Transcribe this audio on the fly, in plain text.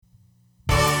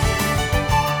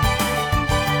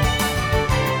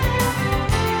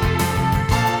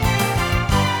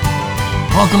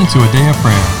Welcome to a day of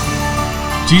prayer.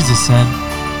 Jesus said,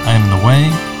 I am the way,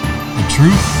 the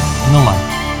truth, and the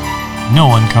life. No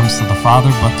one comes to the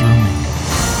Father but through me.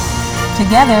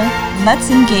 Together, let's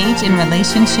engage in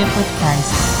relationship with Christ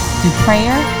through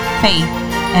prayer, faith,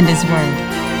 and His Word.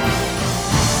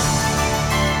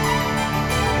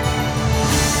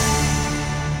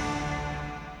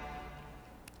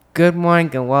 Good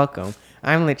morning and welcome.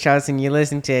 I'm LaCharles and you're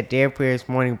listening to a Day of Prayer's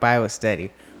morning Bible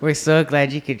study. We're so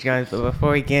glad you could join us, but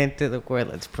before we get into the Word,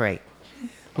 let's pray.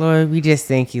 Lord, we just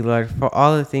thank you, Lord, for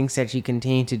all the things that you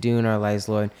continue to do in our lives,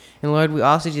 Lord. And Lord, we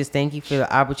also just thank you for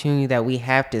the opportunity that we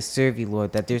have to serve you,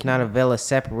 Lord, that there's not a veil of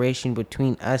separation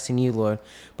between us and you, Lord,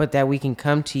 but that we can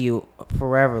come to you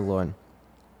forever, Lord.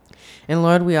 And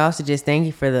Lord, we also just thank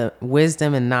you for the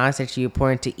wisdom and knowledge that you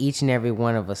pour into each and every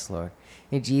one of us, Lord.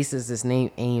 In Jesus'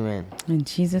 name, amen. In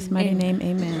Jesus' mighty name,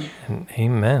 amen. And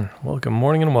amen. Well, good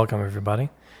morning and welcome, everybody.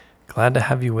 Glad to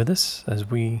have you with us as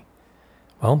we,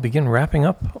 begin wrapping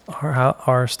up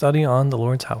our study on the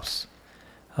Lord's house.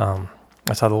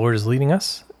 That's how the Lord is leading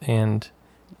us. And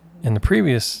in the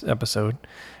previous episode,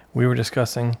 we were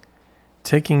discussing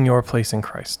taking your place in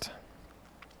Christ.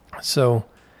 So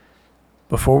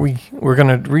before we're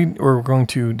going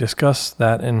to discuss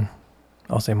that in,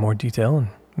 I'll say, more detail and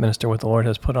minister what the Lord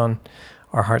has put on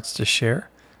our hearts to share.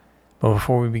 But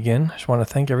before we begin, I just want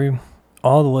to thank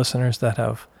all the listeners that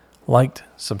have liked,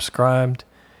 subscribed,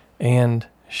 and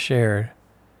shared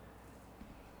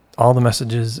all the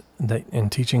messages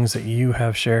and teachings that you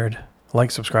have shared,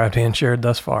 liked, subscribed, and shared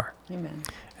thus far. Amen.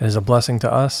 It is a blessing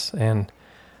to us and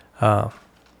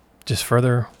just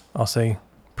further, I'll say,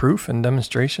 proof and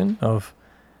demonstration of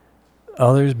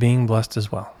others being blessed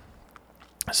as well.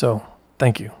 So,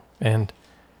 thank you. And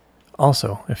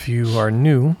also, if you are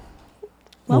new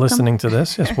listening to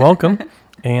this, yes, welcome.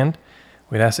 And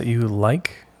we'd ask that you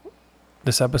like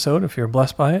this episode if you're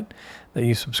blessed by it, that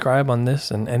you subscribe on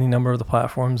this and any number of the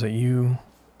platforms that you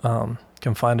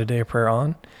can find a day of prayer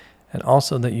on, and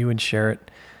also that you would share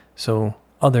it so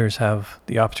others have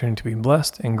the opportunity to be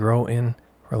blessed and grow in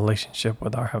relationship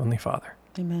with our Heavenly Father.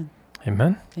 Amen.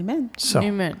 Amen? Amen. So,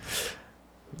 Amen.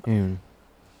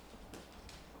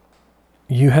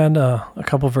 You had a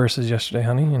couple verses yesterday,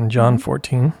 honey, in John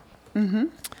 14.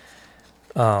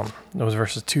 Mm-hmm. Those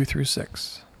verses 2 through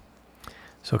 6.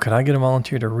 So could I get a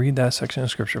volunteer to read that section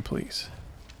of Scripture, please?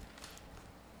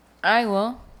 I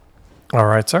will. All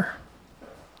right, sir.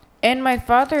 In my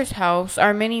Father's house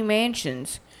are many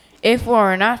mansions. If it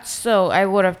were not so, I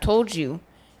would have told you.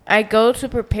 I go to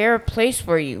prepare a place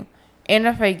for you. And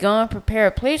if I go and prepare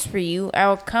a place for you, I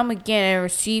will come again and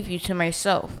receive you to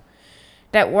myself,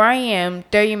 that where I am,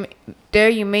 there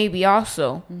you may be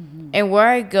also. Mm-hmm. And where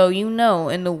I go, you know,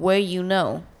 and the way you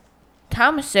know.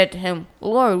 Thomas said to him,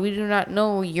 Lord, we do not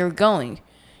know where you're going,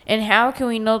 and how can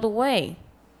we know the way?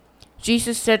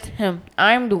 Jesus said to him,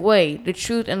 I am the way, the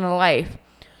truth, and the life.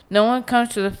 No one comes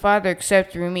to the Father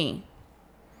except through me.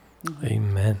 Mm-hmm.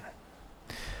 Amen.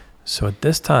 So at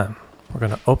this time, we're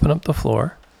going to open up the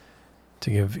floor to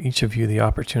give each of you the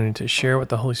opportunity to share what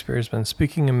the Holy Spirit has been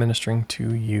speaking and ministering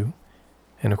to you,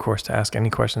 and of course to ask any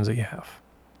questions that you have.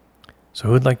 So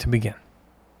who would like to begin?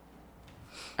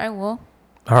 I will.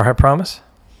 All right, promise.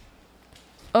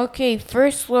 Okay,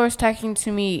 first Lord's talking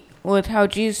to me with how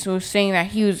Jesus was saying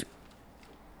that he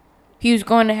was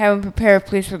going to have him prepare a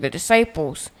place for the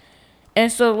disciples.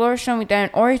 And so the Lord showed me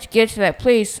that in order to get to that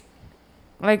place,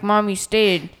 like Mommy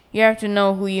stated, you have to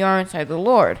know who you are inside the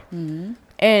Lord. Mm-hmm.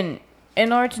 And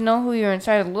in order to know who you are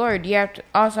inside the Lord, you have to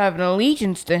also have an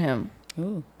allegiance to Him.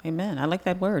 Ooh, amen. I like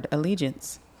that word,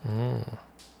 allegiance. Mm.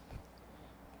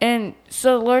 And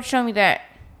so the Lord showed me that.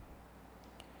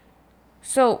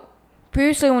 So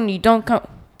previously,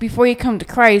 before you come to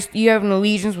Christ, you have an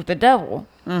allegiance with the devil.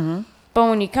 Mm-hmm. But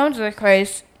when you come to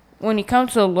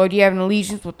the Lord, you have an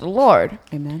allegiance with the Lord.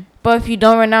 Amen. But if you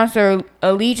don't renounce your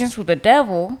allegiance with the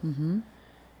devil, mm-hmm.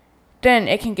 then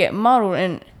it can get muddled.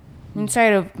 And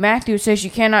inside of Matthew, it says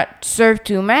you cannot serve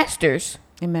two masters.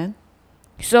 Amen.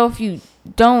 So if you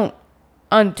don't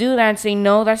undo that and say,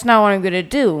 no, that's not what I'm going to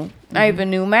do, mm-hmm. I have a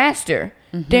new master,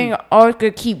 mm-hmm. then you're always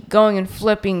going to keep going and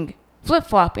flip-flopping.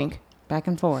 Back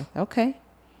and forth. Okay.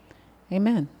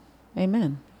 Amen.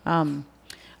 Amen.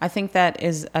 I think that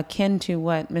is akin to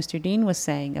what Mr. Dean was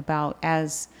saying about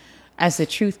as the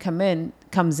truth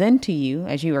comes into you,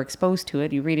 as you are exposed to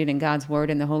it, you read it in God's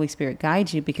word and the Holy Spirit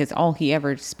guides you because all He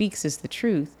ever speaks is the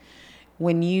truth.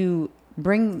 When you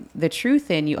bring the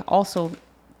truth in, you also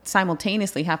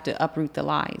simultaneously have to uproot the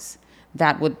lies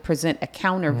that would present a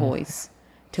counter voice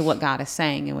to what God is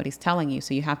saying and what He's telling you.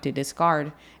 So you have to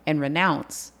discard and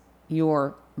renounce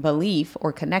your belief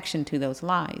or connection to those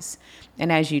lies.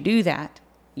 And as you do that,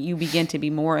 you begin to be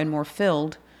more and more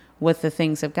filled with the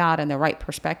things of God and the right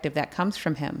perspective that comes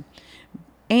from him.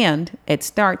 And it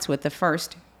starts with the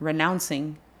first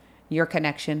renouncing your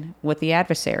connection with the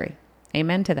adversary.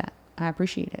 Amen to that. I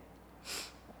appreciate it.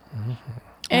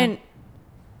 And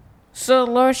so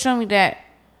the Lord showed me that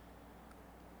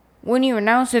when you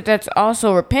renounce it, that's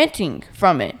also repenting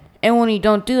from it. And when you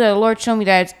don't do that, the Lord showed me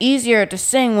that it's easier to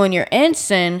sin when you're in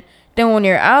sin than when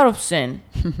you're out of sin.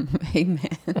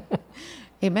 Amen.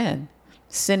 Amen.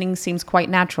 Sinning seems quite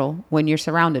natural when you're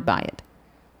surrounded by it.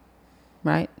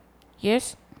 Right?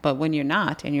 Yes? But when you're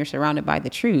not and you're surrounded by the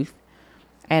truth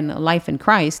and life in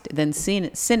Christ, then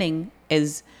sinning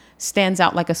stands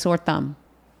out like a sore thumb.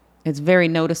 It's very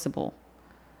noticeable.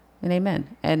 And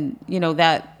amen. And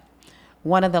that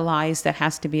one of the lies that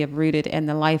has to be uprooted in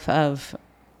the life of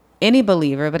any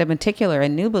believer, but in particular a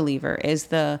new believer, is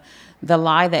the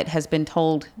lie that has been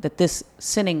told that this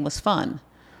sinning was fun.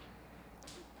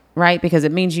 Right? Because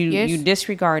it means you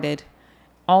disregarded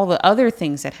all the other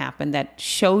things that happened that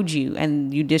showed you,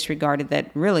 and you disregarded that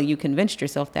really you convinced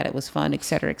yourself that it was fun, et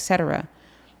cetera, et cetera.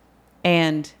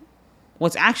 And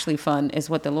what's actually fun is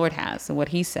what the Lord has and what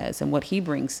he says and what he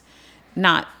brings,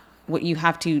 not what you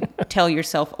have to tell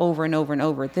yourself over and over and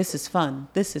over. This is fun.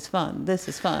 This is fun. This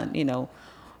is fun.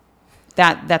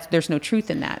 That's there's no truth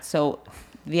in that. So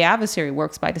the adversary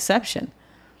works by deception.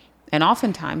 And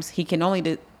oftentimes he can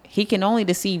only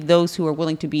deceive those who are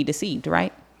willing to be deceived,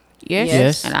 right?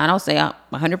 Yes. And I don't say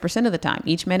 100% of the time.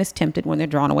 Each man is tempted when they're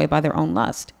drawn away by their own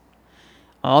lust.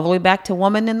 All the way back to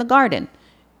woman in the garden.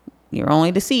 You're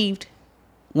only deceived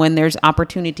when there's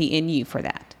opportunity in you for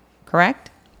that. Correct?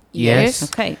 Yes.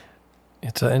 Okay.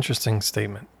 It's an interesting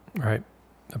statement, right?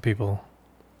 That people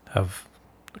have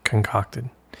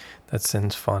concocted that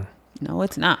sin's fun. No,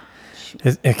 it's not.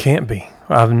 It can't be.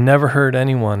 I've never heard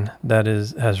anyone that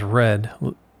has read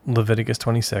Leviticus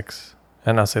 26,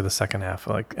 and I'll say the second half,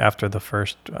 like after the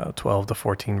first 12 to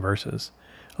 14 verses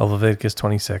of Leviticus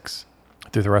 26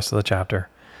 through the rest of the chapter,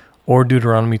 or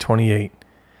Deuteronomy 28,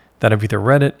 that have either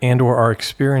read it and or are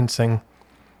experiencing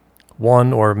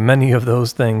one or many of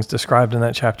those things described in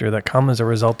that chapter that come as a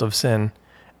result of sin,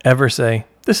 ever say,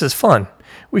 this is fun.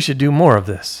 We should do more of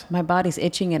this. My body's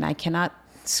itching and I cannot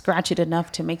scratch it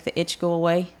enough to make the itch go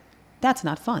away. That's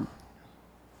not fun.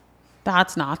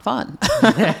 That's not fun.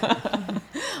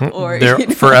 Or they're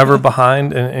forever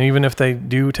behind, and even if they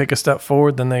do take a step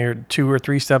forward, then they are 2 or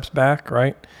 3 steps back,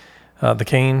 right? The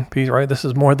Cain piece, right? This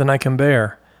is more than I can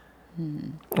bear,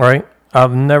 right?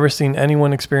 I've never seen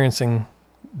anyone experiencing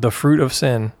the fruit of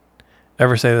sin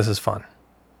ever say this is fun.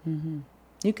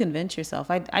 You convince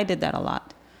yourself. I did that a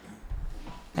lot.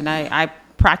 And I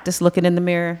practiced looking in the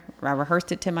mirror. I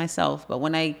rehearsed it to myself. But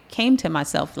when I came to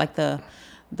myself, like the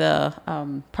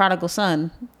prodigal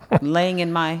son laying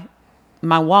in my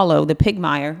wallow, the pig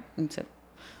mire, and said,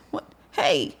 "What?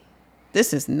 Hey,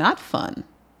 this is not fun.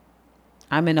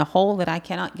 I'm in a hole that I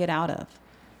cannot get out of."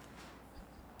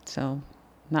 So,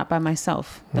 not by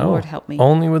myself. The Lord helped me.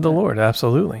 Only with the Lord,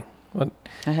 absolutely. But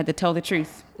I had to tell the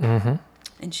truth and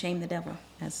shame the devil,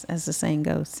 as the saying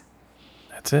goes.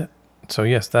 that's it. So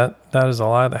yes, that is a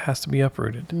lie that has to be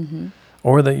uprooted,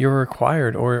 or that you're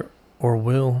required or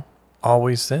will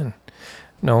always sin.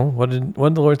 No, what did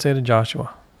the Lord say to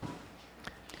Joshua?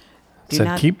 He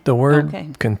said, keep the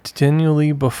word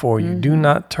continually before you. Do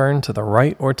not turn to the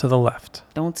right or to the left.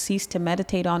 Don't cease to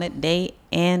meditate on it day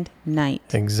and night.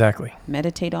 Exactly.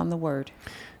 Meditate on the word.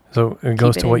 So it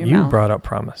goes to what you brought up,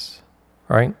 Promise,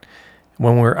 right?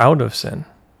 When we're out of sin,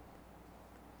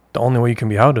 the only way you can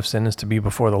be out of sin is to be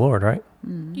before the Lord, right?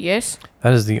 Yes.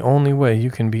 That is the only way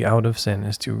you can be out of sin,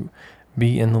 is to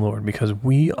be in the Lord, because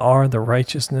we are the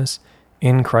righteousness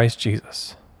in Christ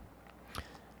Jesus.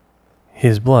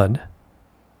 His blood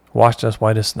washed us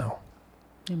white as snow.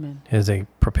 Amen. It is a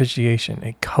propitiation,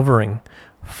 a covering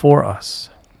for us.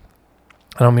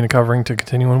 I don't mean a covering to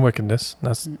continue in wickedness.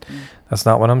 That's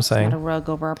not what I'm saying. It's not a rug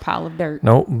over a pile of dirt.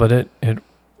 No, but it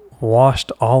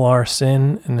washed all our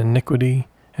sin and iniquity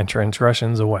and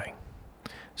transgressions away.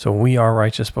 So we are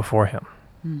righteous before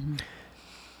him.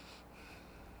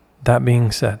 That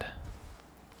being said,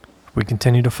 we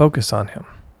continue to focus on him,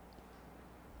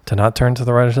 to not turn to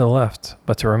the right or to the left,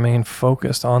 but to remain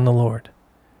focused on the Lord.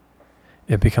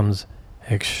 It becomes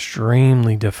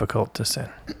extremely difficult to sin.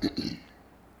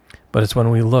 But it's when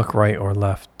we look right or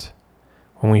left,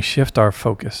 when we shift our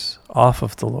focus off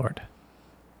of the Lord,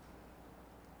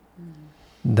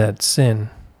 that sin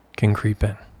can creep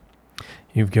in.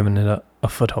 You've given it a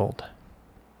foothold.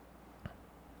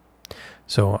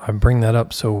 So I bring that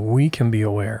up so we can be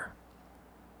aware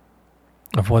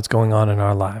of what's going on in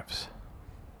our lives.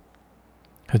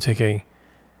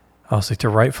 To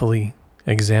rightfully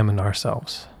examine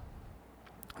ourselves.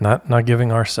 Not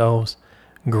giving ourselves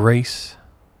grace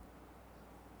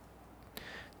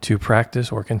to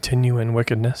practice or continue in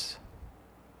wickedness,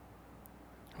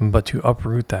 but to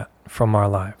uproot that from our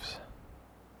lives.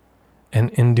 And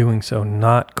in doing so,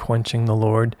 not quenching the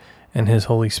Lord and His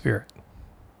Holy Spirit.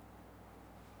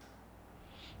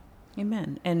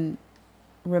 Amen. And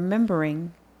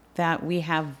remembering that we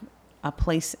have a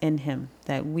place in Him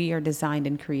that we are designed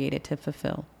and created to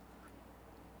fulfill.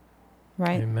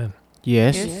 Right? Amen.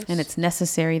 Yes. And it's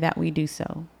necessary that we do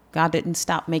so. God didn't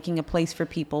stop making a place for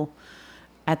people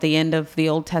at the end of the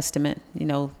Old Testament. You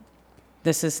know,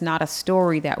 this is not a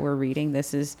story that we're reading.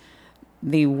 This is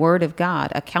the Word of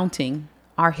God accounting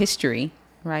our history,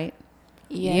 right?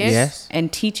 Yes.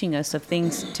 And teaching us of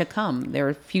things to come. There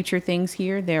are future things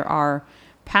here. There are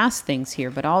past things here.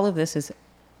 But all of this is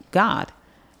God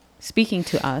speaking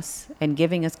to us and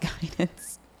giving us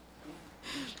guidance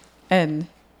and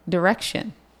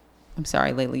direction. I'm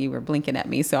sorry, Layla, you were blinking at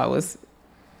me, so I was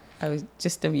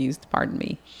just amused. Pardon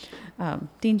me.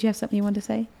 Dean, do you have something you wanted to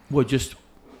say? Well, just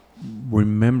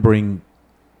remembering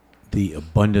the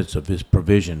abundance of His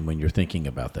provision when you're thinking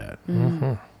about that.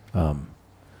 Mm-hmm.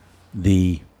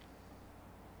 The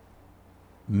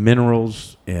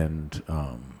minerals and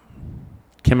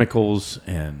chemicals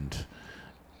and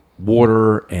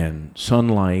water and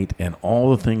sunlight and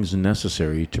all the things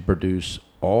necessary to produce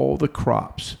all the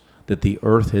crops that the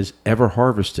earth has ever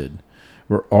harvested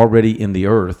were already in the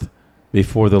earth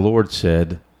before the Lord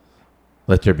said,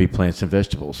 "Let there be plants and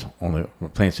vegetables on the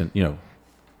plants and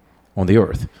on the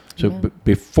earth." So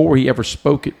before He ever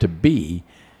spoke it to be,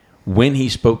 when He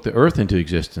spoke the earth into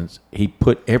existence, He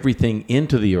put everything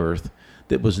into the earth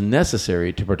that was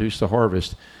necessary to produce the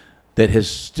harvest that has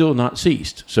still not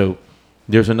ceased. So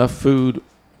there's enough food.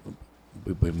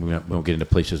 We won't get into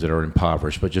places that are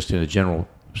impoverished, but just in a general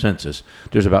census,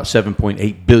 there's about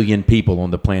 7.8 billion people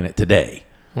on the planet today.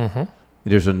 Mm-hmm.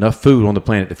 There's enough food on the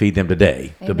planet to feed them today.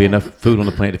 Amen. There'll be enough food on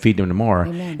the planet to feed them tomorrow.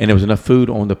 Amen. And there was enough food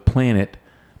on the planet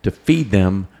to feed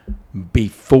them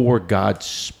before God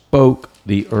spoke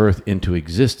the earth into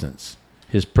existence.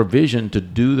 His provision to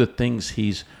do the things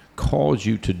He's called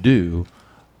you to do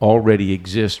already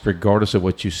exists, regardless of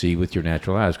what you see with your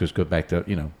natural eyes. Because go back to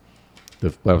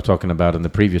what I was talking about in the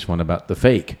previous one about the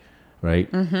fake,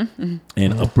 right? Mm-hmm.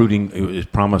 And uprooting. His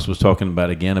promise was talking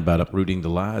about again about uprooting the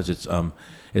lies. It's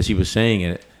as he was saying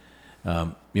it.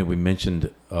 We mentioned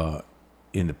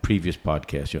in the previous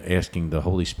podcast, asking the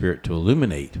Holy Spirit to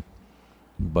illuminate,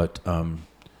 but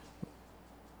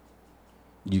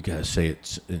you guys say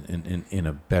it's in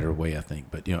a better way, I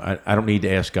think. But I don't need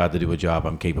to ask God to do a job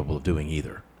I'm capable of doing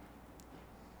either.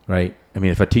 Right? I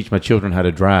mean, if I teach my children how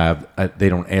to drive, they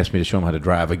don't ask me to show them how to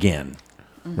drive again.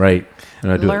 Right?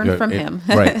 And I Learn from Him.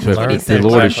 Right. So Learn. if the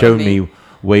Lord has shown Exactly. me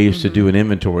ways to do an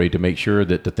inventory to make sure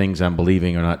that the things I'm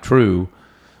believing are not true,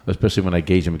 especially when I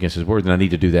gauge them against His Word, then I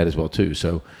need to do that as well too.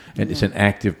 So, and it's an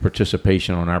active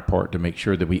participation on our part to make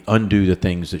sure that we undo the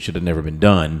things that should have never been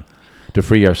done, to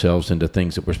free ourselves into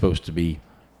things that we're supposed to be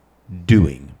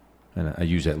doing. And I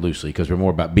use that loosely because we're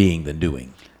more about being than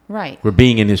doing. Right. We're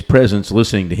being in His presence,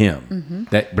 listening to Him. Mm-hmm.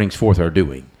 That brings forth our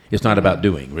doing. It's not about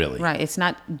doing, really. Right. It's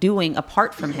not doing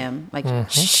apart from Him. Like,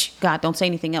 shh, God, don't say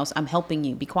anything else. I'm helping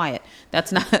you. Be quiet.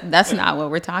 That's not what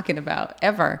we're talking about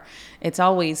ever. It's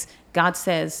always God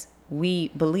says we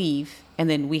believe, and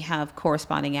then we have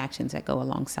corresponding actions that go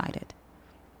alongside it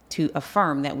to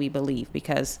affirm that we believe,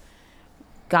 because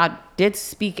God did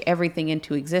speak everything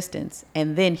into existence,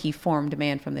 and then He formed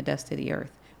man from the dust of the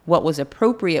earth. What was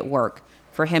appropriate work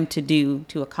for Him to do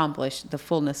to accomplish the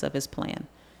fullness of His plan,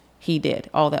 He did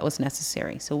all that was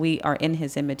necessary. So we are in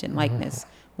His image and likeness.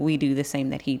 We do the same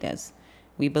that He does.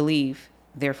 We believe,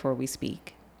 therefore we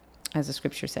speak, as the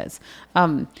scripture says.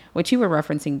 What you were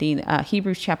referencing, Dean,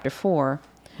 Hebrews chapter 4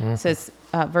 says,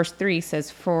 verse 3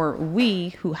 says, "For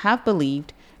we who have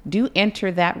believed do enter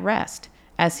that rest.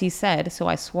 As He said, so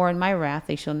I swore in my wrath,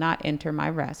 they shall not enter my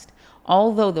rest,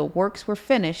 although the works were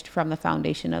finished from the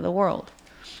foundation of the world."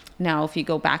 Now, if you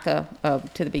go back to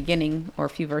the beginning, or a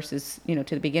few verses, to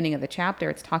the beginning of the chapter,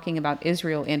 it's talking about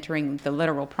Israel entering the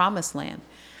literal promised land,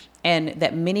 and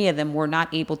that many of them were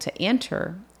not able to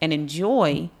enter and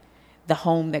enjoy the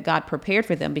home that God prepared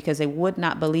for them because they would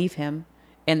not believe Him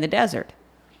in the desert,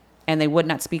 and they would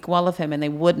not speak well of Him, and they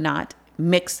would not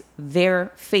mix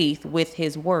their faith with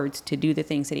His words to do the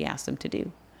things that He asked them to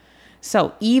do.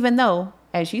 So even though,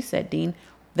 as you said, Dean,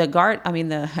 I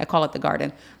call it the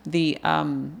garden,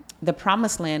 the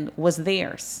promised land was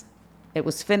theirs. It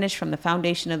was finished from the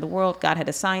foundation of the world. God had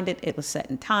assigned it. It was set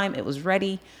in time. It was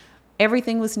ready.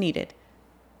 Everything was needed.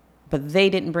 But they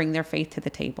didn't bring their faith to the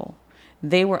table.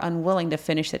 They were unwilling to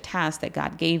finish the task that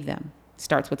God gave them. It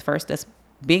starts with first us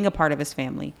being a part of his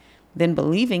family, then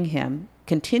believing him,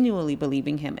 continually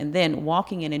believing him, and then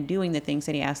walking in and doing the things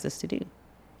that he asked us to do.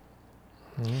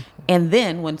 Mm-hmm. And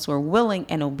then once we're willing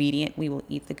and obedient, we will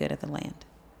eat the good of the land.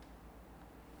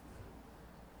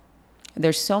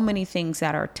 There's so many things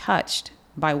that are touched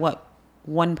by what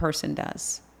one person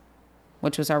does,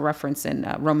 which was our reference in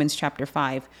Romans chapter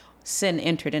 5. Sin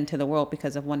entered into the world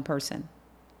because of one person.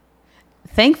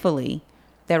 Thankfully,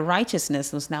 their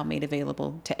righteousness was now made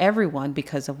available to everyone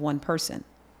because of one person,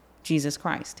 Jesus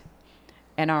Christ,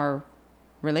 and our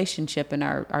relationship and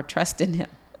our trust in him.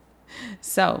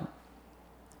 So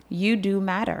you do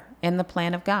matter in the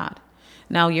plan of God.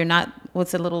 Now, you're not,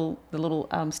 what's the little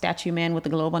statue man with the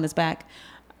globe on his back?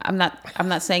 I'm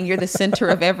not saying you're the center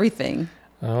of everything.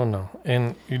 Oh, no.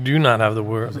 And you do not have the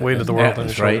weight of the world on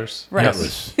your shoulders. Right.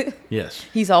 Atlas. Yes.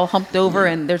 He's all humped over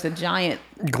and there's a giant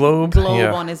Globe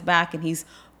yeah. on his back and he's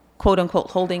quote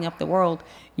unquote holding up the world.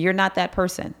 You're not that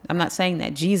person. I'm not saying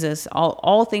that. Jesus,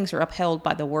 all things are upheld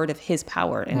by the word of his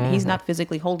power, and he's not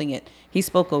physically holding it. He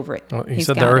spoke over it. Well, he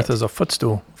said the earth is a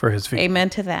footstool for his feet. Amen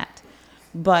to that.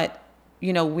 But,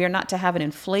 we're not to have an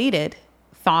inflated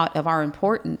thought of our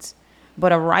importance,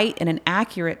 but a right and an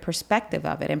accurate perspective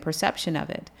of it and perception of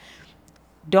it.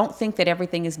 Don't think that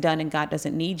everything is done and God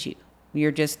doesn't need you.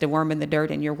 You're just a worm in the dirt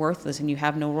and you're worthless and you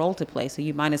have no role to play. So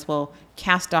you might as well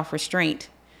cast off restraint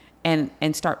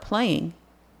and start playing,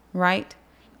 right?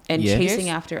 And Yes. chasing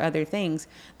after other things.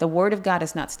 The word of God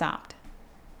is not stopped.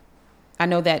 I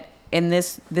know that in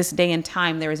this day and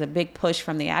time, there is a big push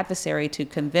from the adversary to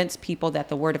convince people that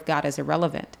the word of God is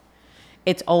irrelevant.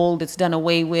 It's old, it's done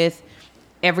away with,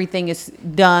 everything is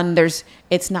done.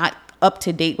 It's not up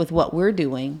to date with what we're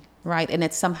doing, right? And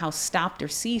it's somehow stopped or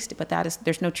ceased, but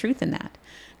there's no truth in that.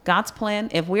 God's plan,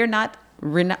 if we're not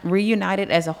reunited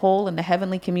as a whole in the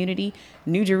heavenly community,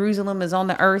 New Jerusalem is on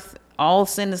the earth, all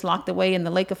sin is locked away in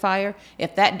the lake of fire.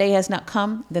 If that day has not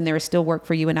come, then there is still work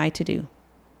for you and I to do.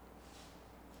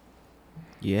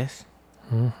 Yes.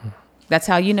 Mm-hmm. That's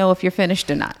how you know if you're finished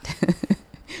or not.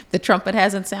 The trumpet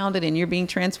hasn't sounded and you're being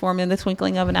transformed in the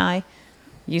twinkling of an eye.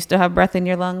 You still have breath in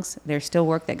your lungs. There's still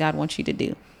work that God wants you to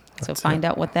do. So find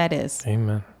out what that is.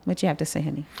 Amen. What you have to say,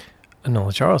 honey? No,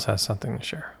 Charles has something to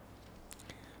share.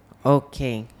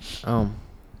 Okay.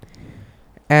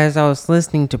 As I was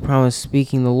listening to Promise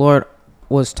speaking, the Lord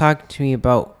was talking to me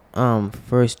about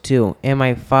verse 2. In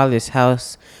my Father's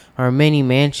house are many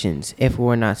mansions. If it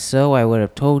were not so, I would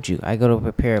have told you. I go to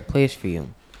prepare a place for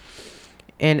you.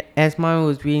 And as Mama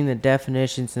was reading the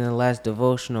definitions in the last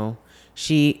devotional,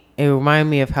 it reminded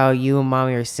me of how you and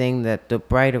Mommy are saying that the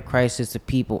bride of Christ is the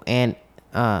people and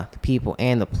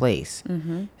the place.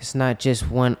 Mm-hmm. It's not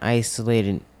just one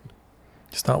isolated.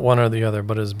 It's not one or the other,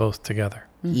 but it's both together.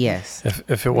 Mm-hmm. Yes.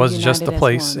 If it was just the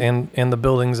place and the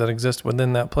buildings that exist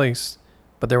within that place,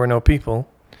 but there were no people,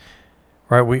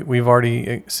 right? We've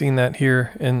already seen that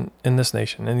here in this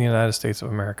nation, in the United States of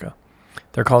America.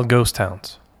 They're called ghost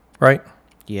towns, right?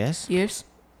 Yes. Yes.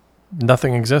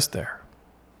 Nothing exists there.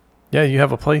 Yeah, you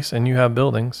have a place and you have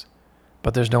buildings,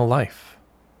 but there's no life.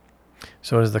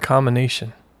 So it is the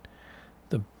combination,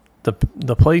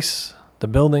 the place, the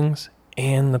buildings,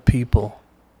 and the people.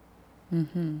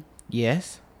 Mm-hmm.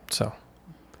 Yes. So,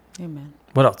 Amen.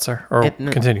 what else, sir? Or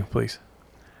continue, please.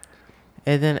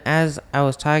 And then as I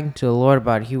was talking to the Lord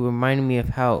about it, he reminded me of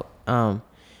how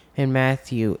in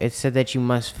Matthew it said that you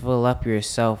must fill up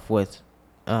yourself with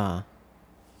the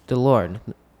Lord,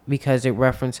 because it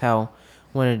referenced how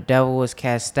when a devil was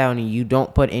cast out and you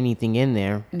don't put anything in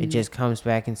there, mm-hmm. it just comes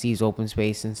back and sees open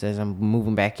space and says, I'm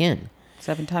moving back in.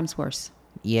 7 times worse.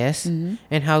 Yes. Mm-hmm.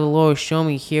 And how the Lord showed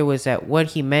me here was that what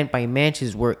he meant by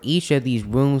mansions were each of these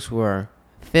rooms were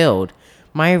filled.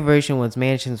 My version was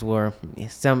mansions were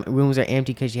some rooms are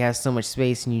empty because you have so much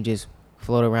space and you just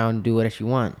float around and do whatever you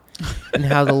want. And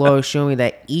how the Lord showed me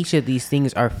that each of these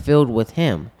things are filled with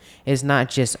him. It's not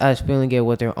just us filling it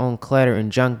with their own clutter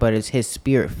and junk, but it's his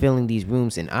spirit filling these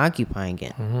rooms and occupying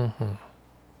it. Mm-hmm.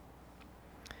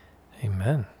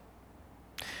 Amen.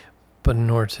 But in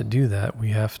order to do that, we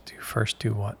have to first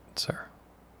do what, sir?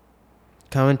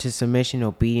 Come into submission,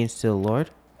 obedience to the Lord.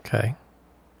 Okay.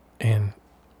 And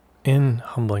in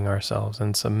humbling ourselves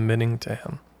and submitting to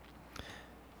him,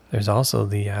 there's also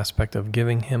the aspect of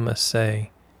giving him a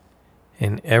say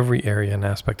in every area and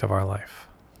aspect of our life.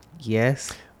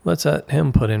 Yes. Let's let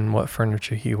him put in what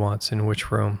furniture he wants in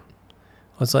which room.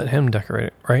 Let's let him decorate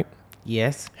it, right?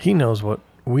 Yes. He knows what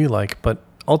we like, but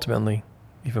ultimately,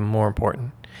 even more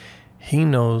important. He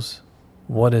knows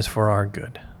what is for our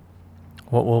good,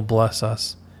 what will bless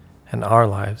us and our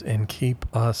lives and keep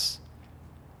us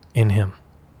in Him.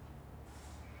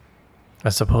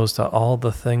 As opposed to all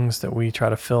the things that we try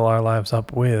to fill our lives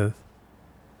up with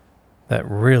that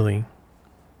really,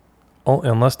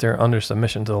 unless they're under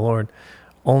submission to the Lord,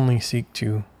 only seek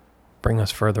to bring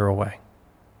us further away.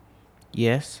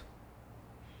 Yes.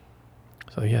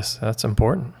 So yes, that's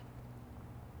important.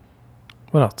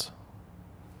 What else?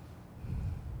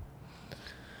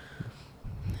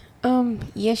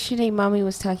 Yesterday Mommy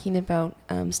was talking about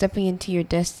stepping into your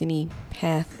destiny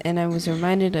path, and I was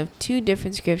reminded of two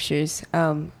different scriptures.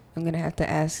 I'm gonna have to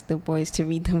ask the boys to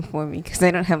read them for me because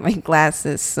I don't have my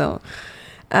glasses. So,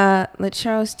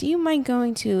 Charles, do you mind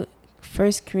going to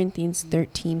 1 Corinthians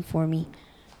 13 for me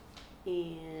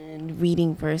and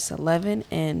reading verse 11?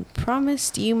 And Promise,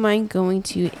 do you mind going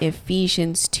to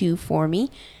Ephesians 2 for me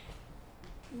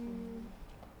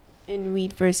and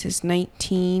read verses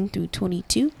 19 through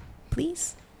 22,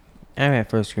 please? I'm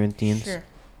at 1 Corinthians. Sure.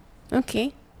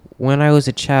 Okay. When I was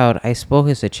a child, I spoke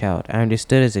as a child. I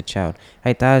understood as a child.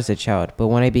 I thought as a child. But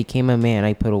when I became a man,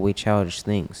 I put away childish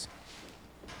things.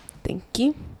 Thank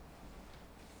you.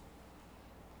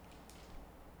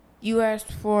 You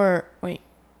asked for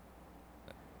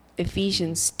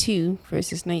Ephesians 2,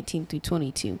 verses 19 through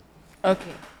 22.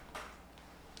 Okay.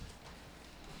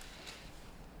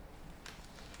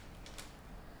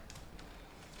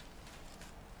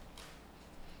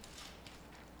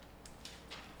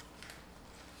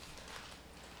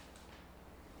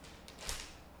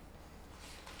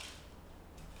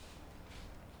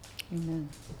 Amen.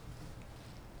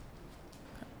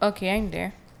 Okay, I'm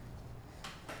there.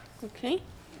 Okay.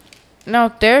 Now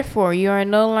therefore you are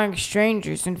no longer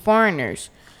strangers and foreigners,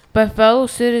 but fellow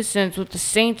citizens with the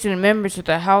saints and members of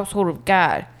the household of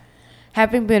God,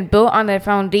 having been built on the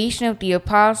foundation of the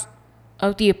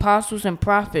apostles and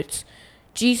prophets,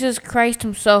 Jesus Christ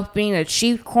himself being the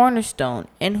chief cornerstone,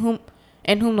 in whom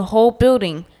the whole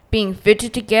building, being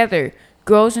fitted together,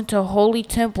 grows into a holy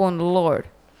temple in the Lord,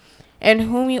 and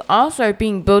whom you also are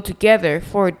being built together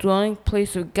for a dwelling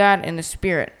place of God in the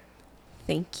Spirit.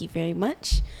 Thank you very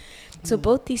much. So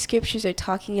both these scriptures are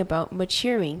talking about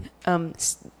maturing,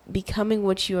 becoming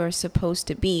what you are supposed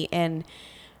to be. And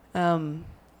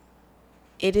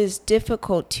it is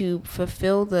difficult to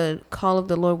fulfill the call of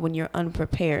the Lord when you're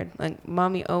unprepared. Like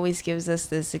Mommy always gives us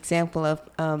this example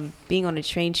of being on a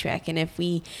train track. And if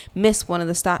we miss one of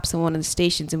the stops in one of the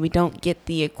stations and we don't get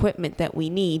the equipment that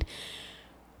we need,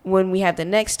 when we have the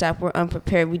next stop, we're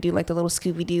unprepared. We do like the little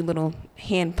Scooby-Doo little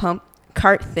hand pump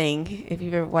cart thing, if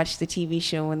you've ever watched the TV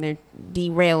show, when they're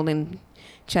derailed and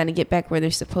trying to get back where they're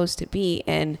supposed to be,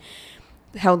 and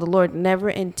how the Lord never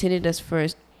intended us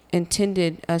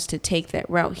to take that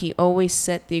route. He always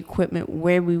set the equipment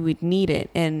where we would need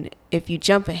it, and if you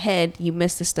jump ahead, you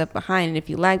miss the stuff behind, and if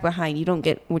you lag behind, you don't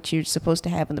get what you're supposed to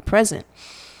have in the present.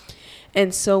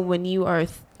 And so when you are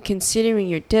considering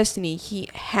your destiny, He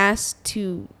has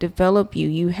to develop you.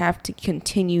 You have to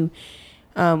continue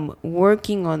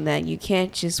working on that. You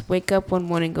can't just wake up one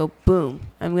morning and go, boom,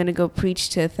 I'm going to go preach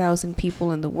to 1,000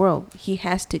 people in the world. He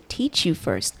has to teach you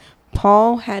first.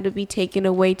 Paul had to be taken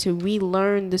away to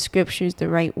relearn the scriptures the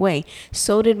right way.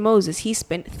 So did Moses. He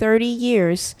spent 30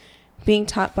 years being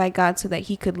taught by God so that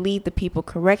he could lead the people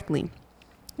correctly.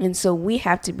 And so we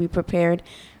have to be prepared.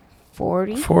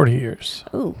 40 years.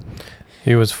 Oh.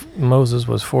 Moses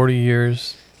was 40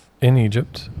 years in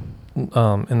Egypt, in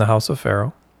the house of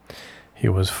Pharaoh. He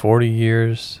was 40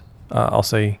 years, I'll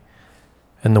say,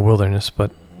 in the wilderness,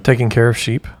 but taking care of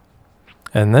sheep.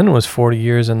 And then was 40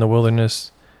 years in the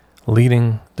wilderness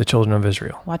leading the children of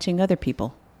Israel. Watching other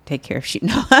people take care of sheep.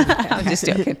 No, I'm just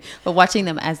joking. But watching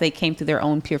them as they came through their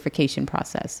own purification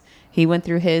process. He went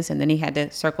through his, and then he had to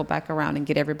circle back around and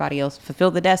get everybody else, fulfill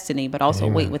the destiny, but also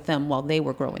Amen. wait with them while they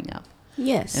were growing up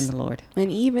Yes. in the Lord.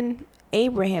 And even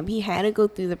Abraham, he had to go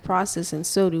through the process, and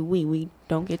so do we. We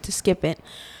don't get to skip it.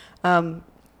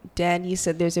 Dad, you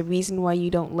said there's a reason why you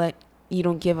don't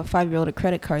give a 5-year-old a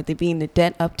credit card. They be in the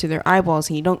debt up to their eyeballs,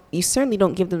 and you certainly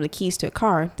don't give them the keys to a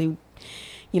car. They,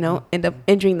 end up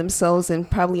injuring themselves and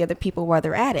probably other people while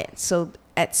they're at it. So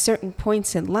at certain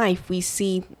points in life, we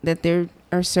see that there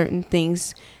are certain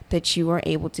things that you are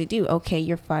able to do. Okay,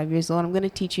 you're 5 years old. I'm going to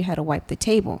teach you how to wipe the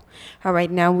table. All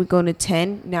right, now we're going to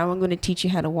 10. Now I'm going to teach you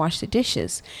how to wash the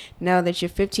dishes. Now that you're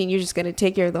 15, you're just going to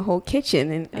take care of the whole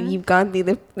kitchen, and you've gone through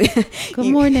the. Good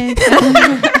morning.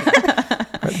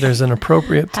 There's an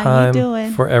appropriate How you time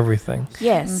doing? for everything.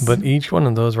 Yes. But each one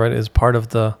of those, right, is part of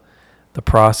the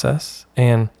process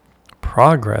and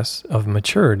progress of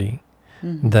maturity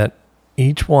that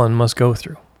each one must go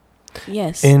through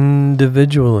Yes.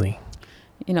 individually.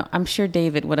 You know, I'm sure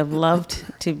David would have loved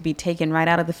to be taken right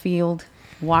out of the field,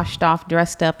 washed off,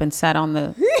 dressed up, and sat on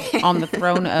the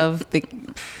throne of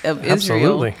Israel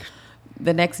Absolutely.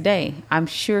 the next day. I'm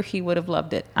sure he would have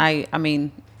loved it. I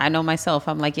mean, I know myself.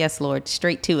 I'm like, yes, Lord,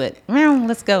 straight to it.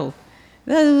 Let's go.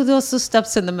 Those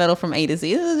steps in the middle from A to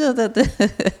Z.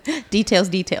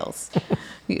 Details.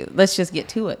 Let's just get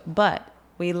to it. But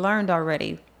we learned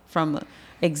already from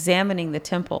examining the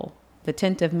temple, the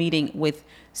tent of meeting, with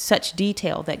such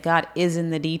detail that God is in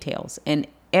the details. And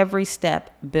every step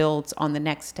builds on the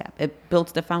next step. It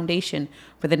builds the foundation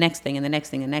for the next thing and the next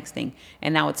thing and the next thing.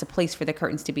 And now it's a place for the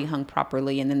curtains to be hung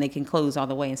properly, and then they can close all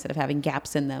the way instead of having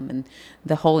gaps in them. And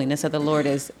the holiness of the Lord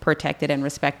is protected and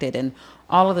respected, and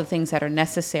all of the things that are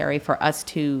necessary for us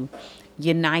to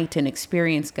unite and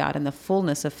experience God in the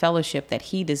fullness of fellowship that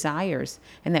he desires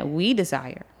and that we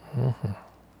desire.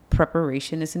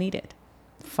 Preparation is needed.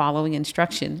 Following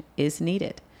instruction is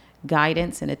needed.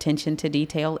 Guidance and attention to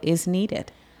detail is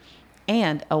needed.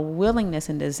 And a willingness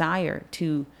and desire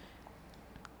to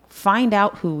find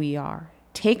out who we are,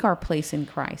 take our place in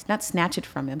Christ, not snatch it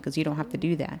from him, because you don't have to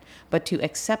do that, but to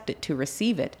accept it, to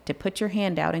receive it, to put your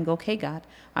hand out and go, okay, God,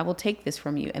 I will take this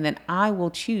from you, and then I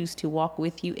will choose to walk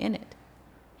with you in it,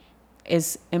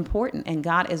 is important. And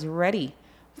God is ready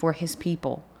for his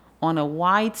people on a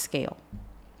wide scale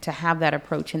to have that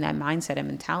approach and that mindset and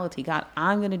mentality. God,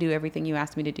 I'm going to do everything you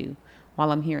asked me to do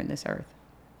while I'm here in this earth.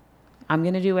 I'm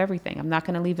going to do everything. I'm not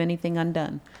going to leave anything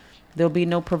undone. There'll be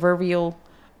no proverbial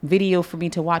video for me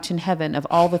to watch in heaven of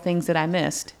all the things that I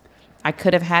missed, I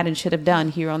could have had and should have done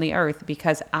here on the earth,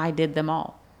 because I did them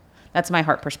all. That's my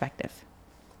heart perspective.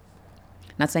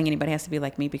 Not saying anybody has to be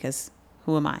like me, because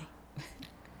who am I?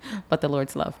 But the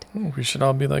Lord's loved. We should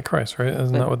all be like Christ, right?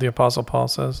 Isn't that what the Apostle Paul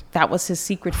says? That was his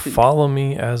secret food. Follow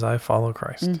me as I follow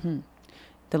Christ.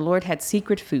 The Lord had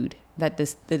secret food that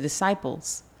the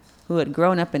disciples who had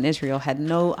grown up in Israel had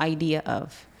no idea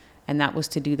of, and that was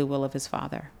to do the will of his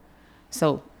Father.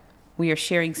 So we are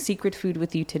sharing secret food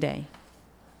with you today.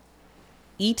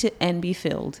 Eat it and be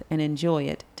filled and enjoy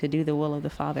it to do the will of the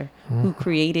Father who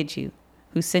created you,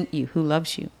 who sent you, who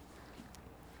loves you.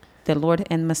 The Lord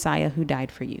and Messiah who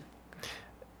died for you.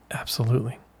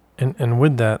 Absolutely. And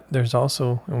with that, there's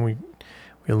also, and we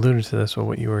alluded to this with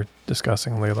what you were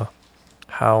discussing, Layla,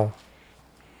 how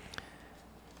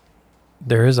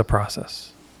there is a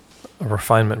process, a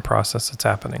refinement process that's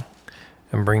happening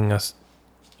and bringing us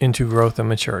into growth and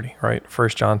maturity, right?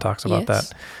 First John talks about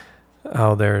Yes. that,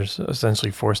 how there's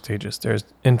essentially 4 stages. There's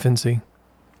infancy.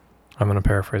 I'm going to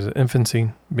paraphrase it.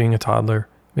 Infancy, being a toddler,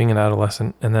 being an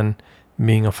adolescent, and then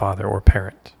being a father or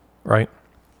parent, right?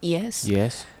 Yes.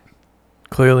 Yes.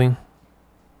 Clearly,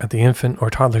 at the infant or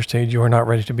toddler stage, you are not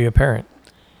ready to be a parent,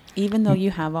 Even though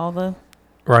you have all the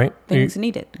right? things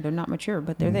needed. They're not mature,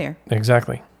 but they're there.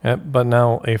 Exactly. But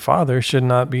now a father should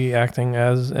not be acting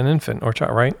as an infant or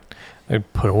child, right? They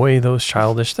put away those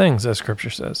childish things, as Scripture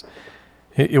says.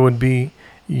 It would be,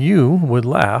 you would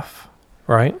laugh,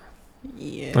 right?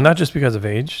 Yeah. And not just because of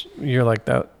age. You're like,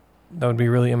 that would be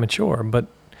really immature. But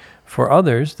for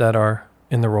others that are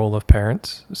in the role of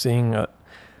parents, seeing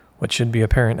what should be a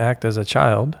parent act as a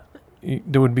child,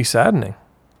 it would be saddening.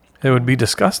 It would be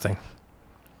disgusting.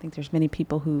 I think there's many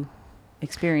people who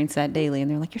experience that daily, and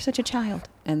they're like, you're such a child.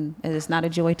 And it is not a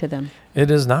joy to them.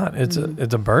 It is not. It's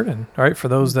a burden, right? For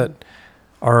those that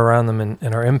are around them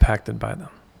and are impacted by them,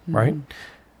 right?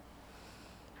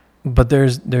 But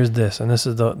there's this, and this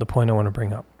is the point I want to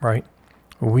bring up, right?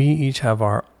 We each have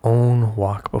our own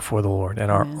walk before the Lord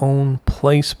and our own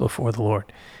place before the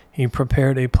Lord. He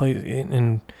prepared a place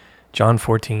in John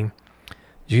 14.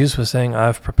 Jesus was saying,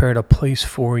 I've prepared a place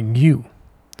for you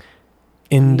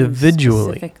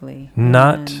individually, Specifically.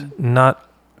 not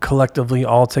collectively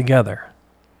all together.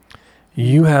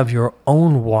 You have your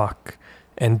own walk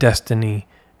and destiny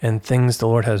and things the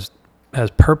Lord has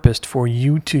purposed for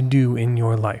you to do in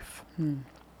your life.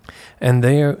 And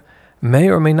they may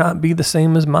or may not be the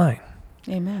same as mine.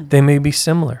 Amen. They may be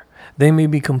similar. They may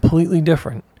be completely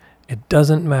different. It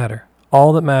doesn't matter.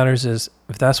 All that matters is,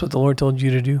 if that's what the Lord told you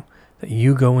to do, that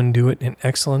you go and do it in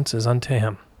excellence as unto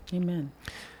him. Amen.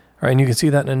 All right, and you can see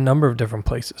that in a number of different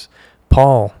places.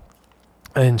 Paul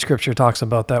in Scripture talks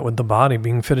about that with the body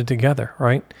being fitted together,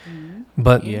 right?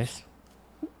 But Yes.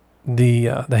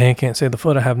 the hand can't say to the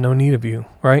foot, I have no need of you,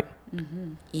 right?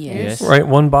 Yes. Right?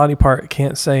 One body part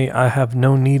can't say, I have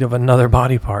no need of another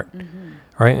body part,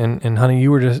 right? And honey,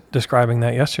 you were just describing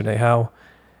that yesterday, how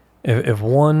if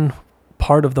one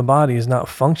part of the body is not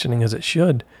functioning as it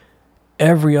should,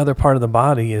 every other part of the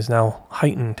body is now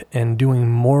heightened and doing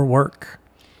more work.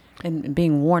 And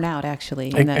being worn out, actually,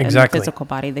 in the Exactly. physical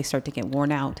body, they start to get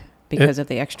worn out because of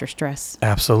the extra stress.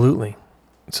 Absolutely.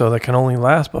 So that can only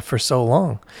last but for so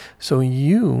long. So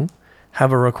you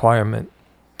have a requirement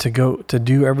to go to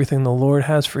do everything the Lord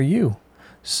has for you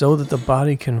so that the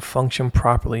body can function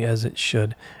properly as it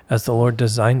should, as the Lord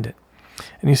designed it.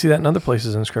 And you see that in other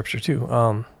places in Scripture too.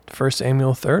 1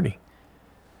 Samuel 30,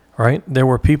 right? There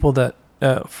were people that,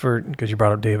 because you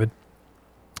brought up David,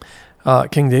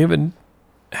 King David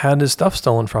had his stuff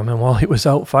stolen from him while he was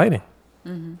out fighting.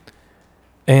 Mm-hmm.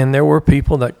 And there were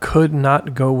people that could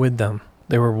not go with them.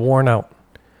 They were worn out.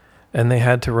 And they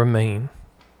had to remain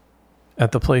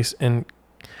at the place and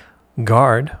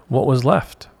guard what was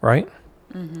left, right?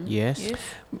 Mm-hmm. Yes.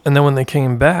 And then when they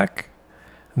came back,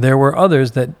 there were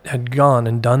others that had gone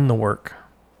and done the work.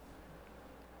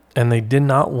 And they did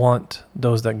not want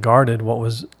those that guarded what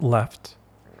was left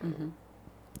Mm-hmm.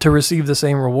 to receive the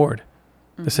same reward.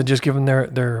 They said, just give them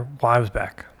their wives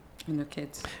back And their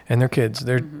kids. and their kids.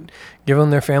 They're Mm-hmm. give them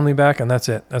their family back, and that's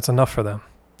it. That's enough for them.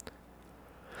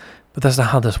 But that's not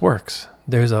how this works.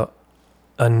 There's a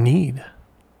need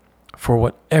for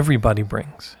what everybody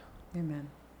brings, Amen.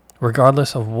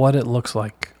 regardless of what it looks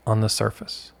like on the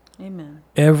surface. Amen.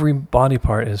 Every body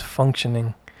part is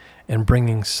functioning and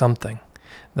bringing something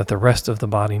that the rest of the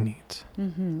body needs.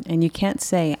 Mm-hmm. And you can't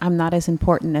say, I'm not as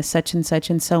important as such and such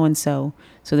and so,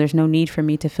 so there's no need for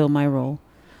me to fill my role.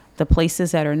 The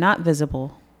places that are not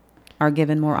visible are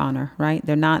given more honor, right?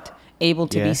 They're not able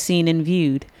to be Yes. seen and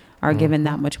viewed, are given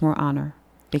that much more honor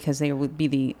because they would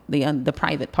be the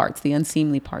private parts, the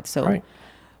unseemly parts. So Right.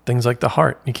 Things like the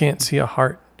heart. You can't see a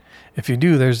heart. If you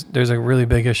do, there's a really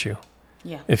big issue.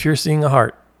 yeah. If you're seeing a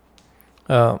heart,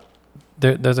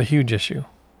 there's a huge issue.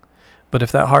 But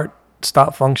if that heart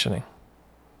stopped functioning,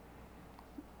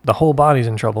 the whole body's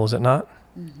in trouble, is it not?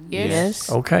 Yes.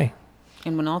 Okay.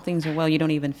 And when all things are well, you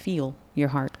don't even feel your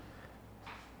heart.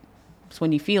 It's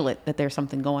when you feel it that there's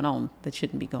something going on that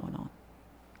shouldn't be going on.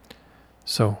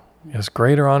 So, yes,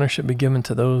 greater honor should be given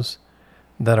to those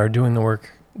that are doing the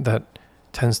work that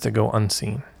tends to go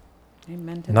unseen,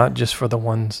 Amen to not that. just for the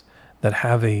ones that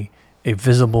have a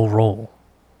visible role,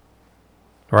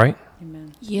 right?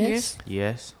 Amen. Yes.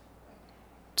 Yes.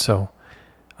 So,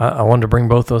 I wanted to bring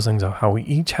both those things up, how we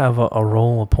each have a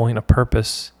role, a point, a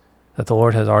purpose that the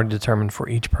Lord has already determined for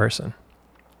each person.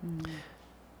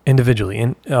 Individually,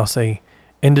 and I'll say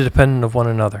independent of one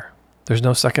another. There's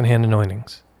no secondhand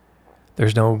anointings.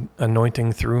 There's no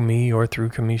anointing through me or through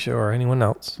Kamisha or anyone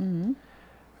else. Mm-hmm.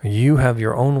 You have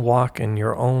your own walk and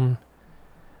your own,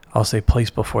 I'll say, place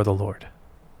before the Lord.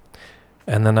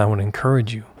 And then I would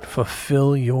encourage you,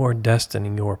 fulfill your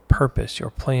destiny, your purpose, your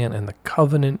plan, and the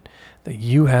covenant that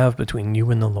you have between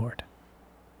you and the Lord.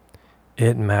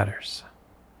 It matters.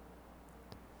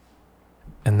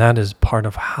 And that is part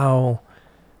of how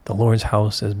the Lord's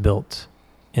house is built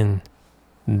in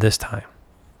this time.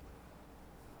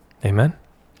 Amen?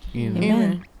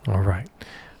 Amen. All right.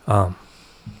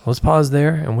 Let's pause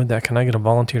there. And with that, can I get a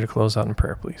volunteer to close out in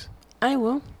prayer, please? I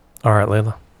will. All right,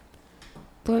 Layla.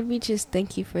 Lord, we just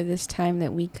thank you for this time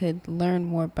that we could learn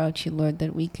more about you, Lord,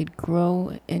 that we could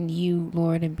grow in you,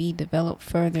 Lord, and be developed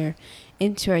further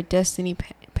into our destiny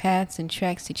paths and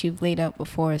tracks that you've laid out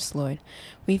before us, Lord.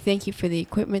 We thank you for the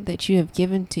equipment that you have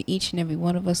given to each and every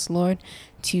one of us, Lord,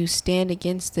 to stand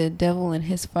against the devil and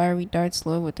his fiery darts,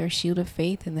 Lord, with our shield of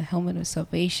faith and the helmet of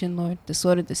salvation, Lord, the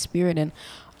sword of the Spirit, and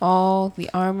all the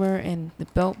armor and the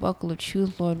belt buckle of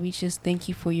truth, Lord. We just thank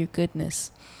you for your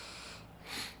goodness.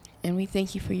 And we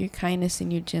thank you for your kindness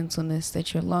and your gentleness,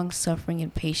 that you're long-suffering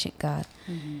and patient, God.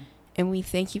 Mm-hmm. And we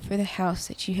thank you for the house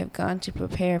that you have gone to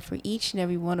prepare for each and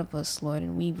every one of us, Lord.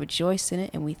 And we rejoice in it,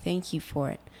 and we thank you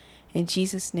for it. In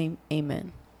Jesus' name,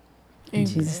 amen. In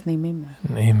Jesus' name, amen.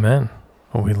 Amen.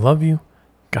 Well, we love you.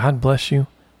 God bless you.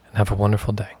 And have a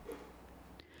wonderful day.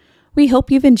 We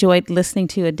hope you've enjoyed listening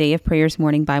to A Day of Prayers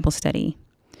morning Bible study.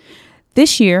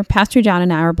 This year, Pastor John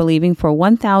and I are believing for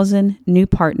 1,000 new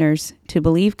partners to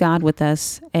believe God with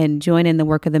us and join in the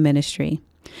work of the ministry.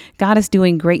 God is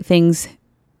doing great things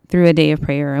through A Day of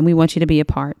Prayer, and we want you to be a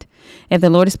part. If the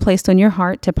Lord has placed on your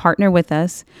heart to partner with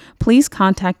us, please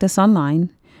contact us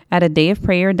online at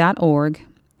adayofprayer.org.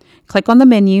 Click on the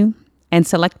menu and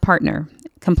select Partner.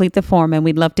 Complete the form, and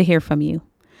we'd love to hear from you.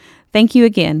 Thank you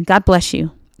again. God bless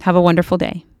you. Have a wonderful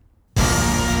day.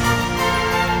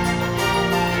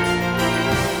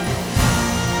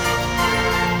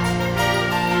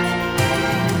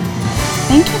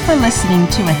 Thank you for listening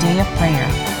to A Day of Prayer.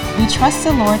 We trust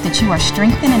the Lord that you are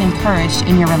strengthened and encouraged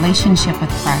in your relationship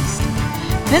with Christ.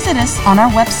 Visit us on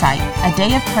our website,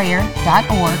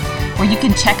 adayofprayer.org, where you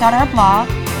can check out our blog,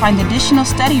 find additional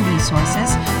study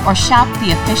resources, or shop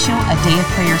the official A Day of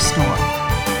Prayer store.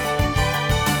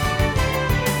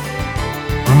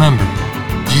 Remember,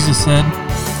 Jesus said,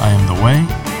 I am the way,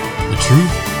 the truth,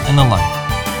 and the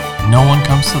life. No one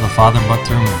comes to the Father but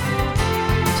through me.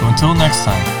 So until next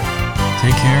time,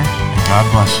 take care and God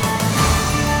bless you.